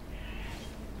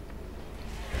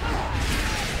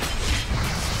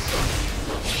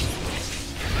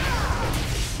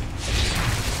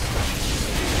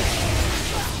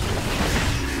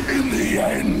 In the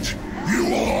end, you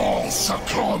will all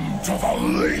succumb to the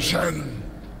Legion!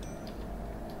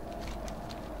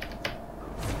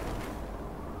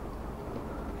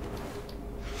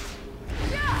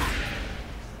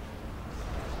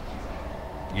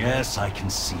 Yes, I can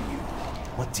see you.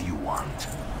 What do you want?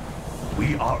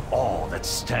 We are all that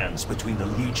stands between the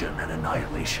Legion and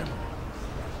annihilation.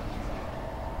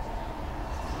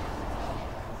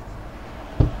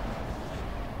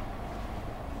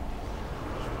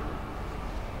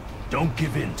 Don't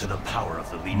give in to the power of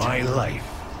the Legion. My life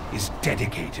is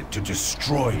dedicated to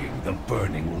destroying the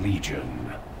Burning Legion.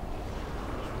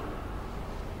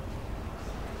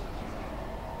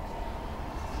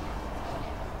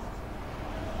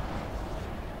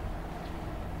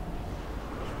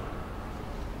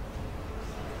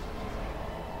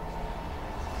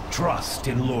 Trust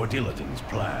in Lord Illidan's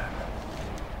plan.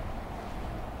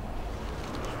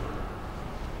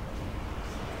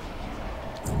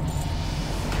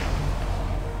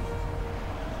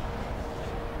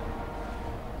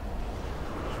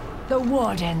 The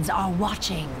Wardens are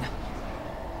watching.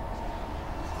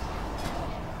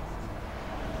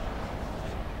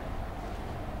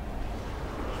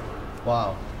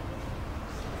 Wow.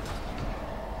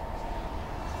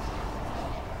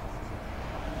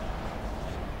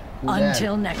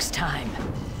 Until next time.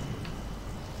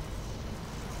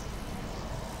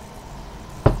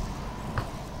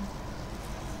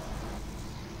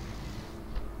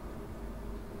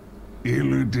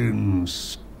 Illidan's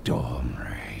Storm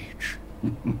Rage.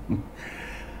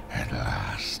 At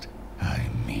last, I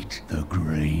meet the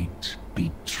great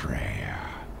betrayer.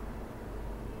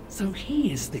 So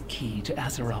he is the key to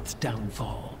Azeroth's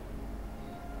downfall.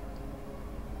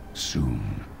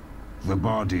 Soon. The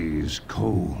body is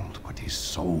cold, but his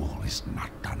soul is not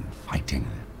done fighting.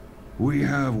 We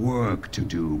have work to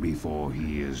do before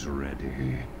he is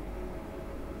ready.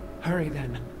 Hurry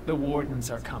then. The Wardens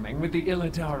are coming, with the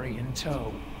Illidari in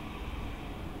tow.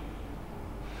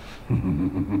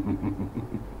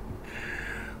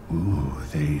 Ooh,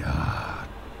 they are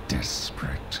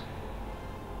desperate.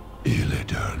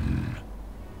 Illidan,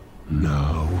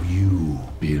 now you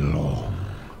belong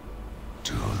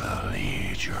to the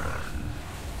Legion.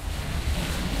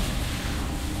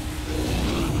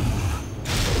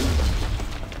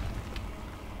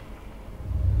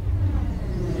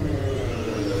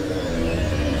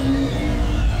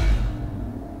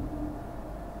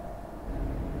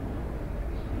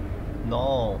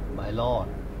 No, my lord.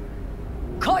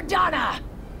 Cordana!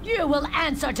 You will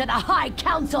answer to the High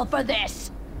Council for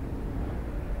this!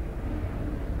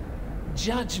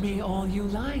 Judge me all you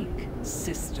like,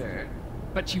 sister.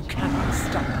 But you cannot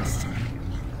stop us.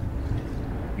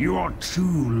 You are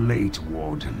too late,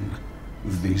 Warden.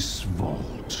 This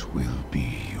vault will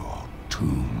be your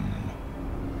tomb.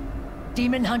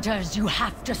 Demon Hunters, you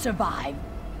have to survive.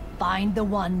 Find the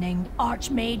one named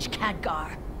Archmage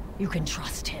Khadgar. You can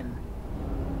trust him.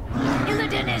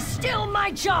 Illidan is still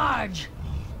my charge!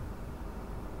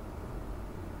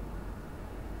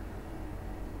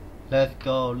 Let's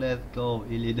go,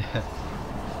 Illidan.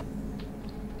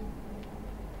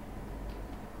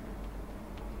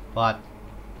 What?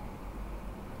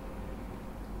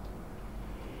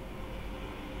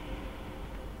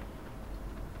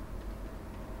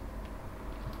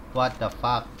 What the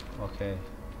fuck? Okay.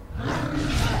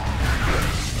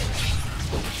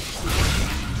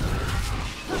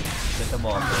 Get them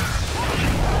all.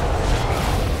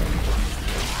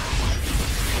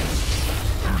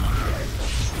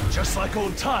 Just like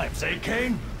old times, eh,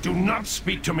 Kane? Do not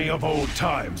speak to me of old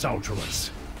times,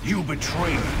 Ultramus. You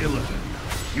betrayed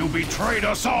Illidan. You betrayed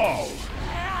us all!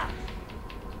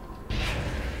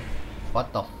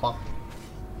 What the fuck?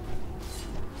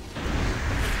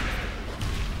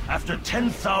 After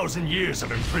 10,000 years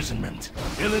of imprisonment,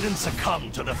 Illidan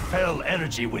succumbed to the fell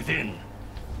energy within.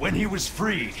 When he was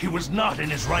freed, he was not in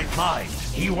his right mind.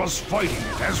 He was fighting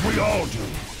it, as we all do.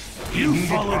 You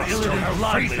followed Illidan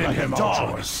blindly like a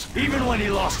dog, even when he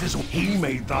lost his... He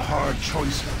made the hard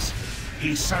choices.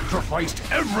 He sacrificed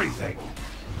everything.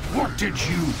 What did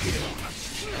you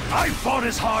give? I fought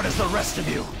as hard as the rest of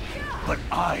you, but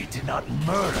I did not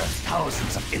murder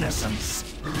thousands of innocents.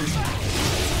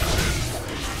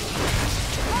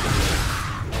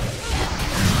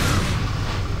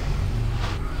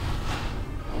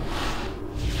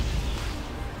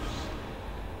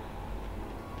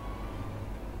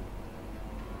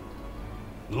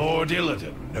 Lord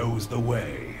Illidan knows the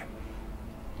way.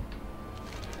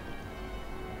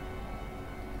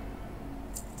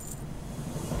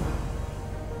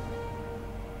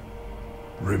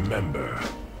 Remember,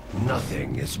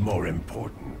 nothing is more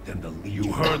important than the Legion.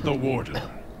 You heard the Warden.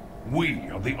 We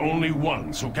are the only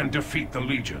ones who can defeat the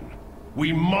Legion.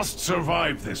 We must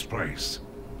survive this place.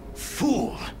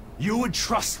 Fool! You would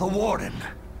trust the Warden.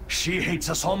 She hates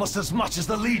us almost as much as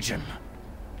the Legion.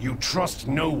 You trust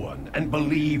no one and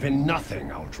believe in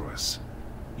nothing, Ultras.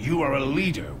 You are a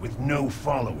leader with no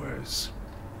followers.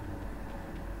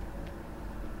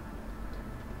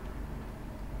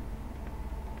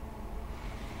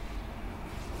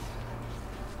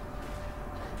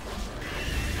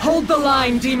 Hold the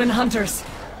line, demon hunters!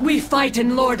 We fight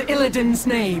in Lord Illidan's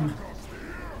name!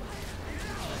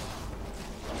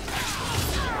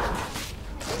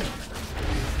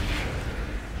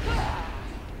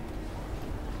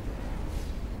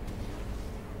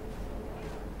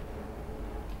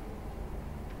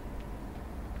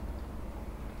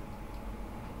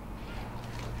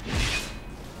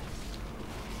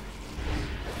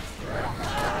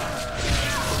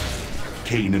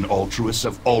 Kane and Altruis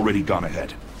have already gone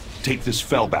ahead. Take this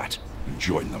Fellbat and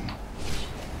join them.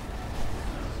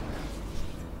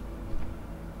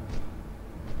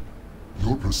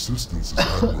 Your persistence is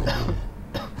admirable,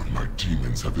 but my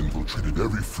demons have infiltrated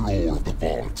every floor of the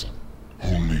vault.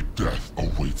 Only death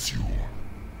awaits you.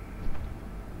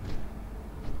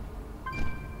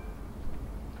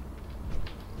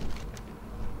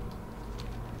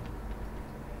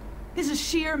 This is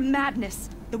sheer madness.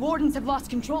 The Wardens have lost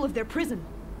control of their prison.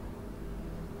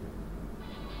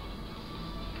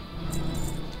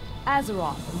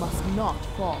 Azeroth must not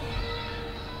fall.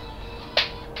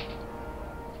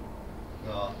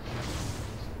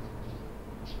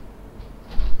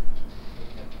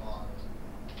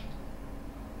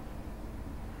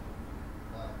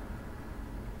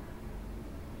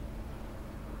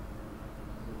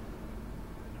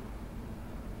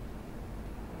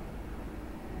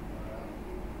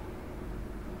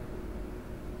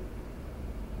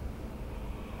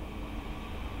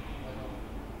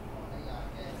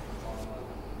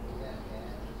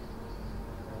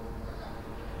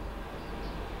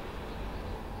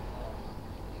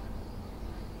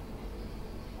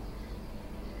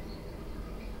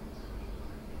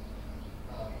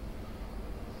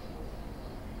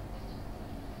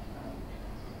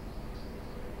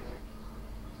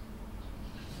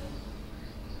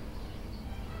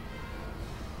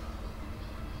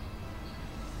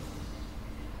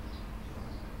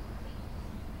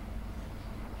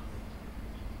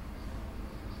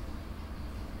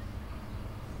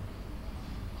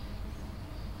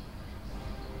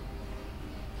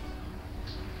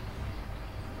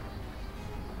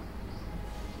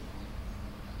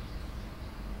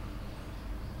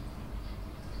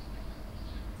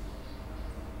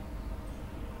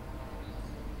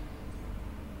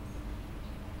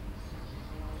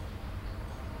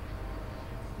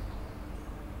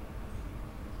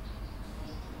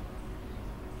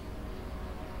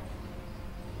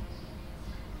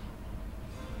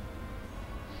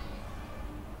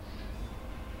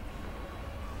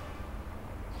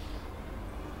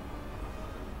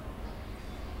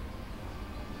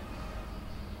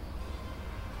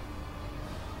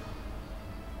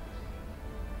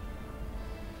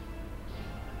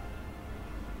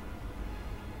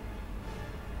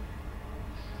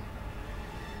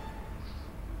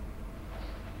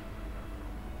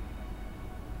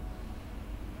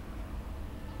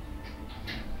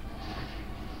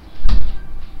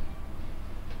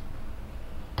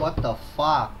 What the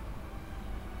fuck?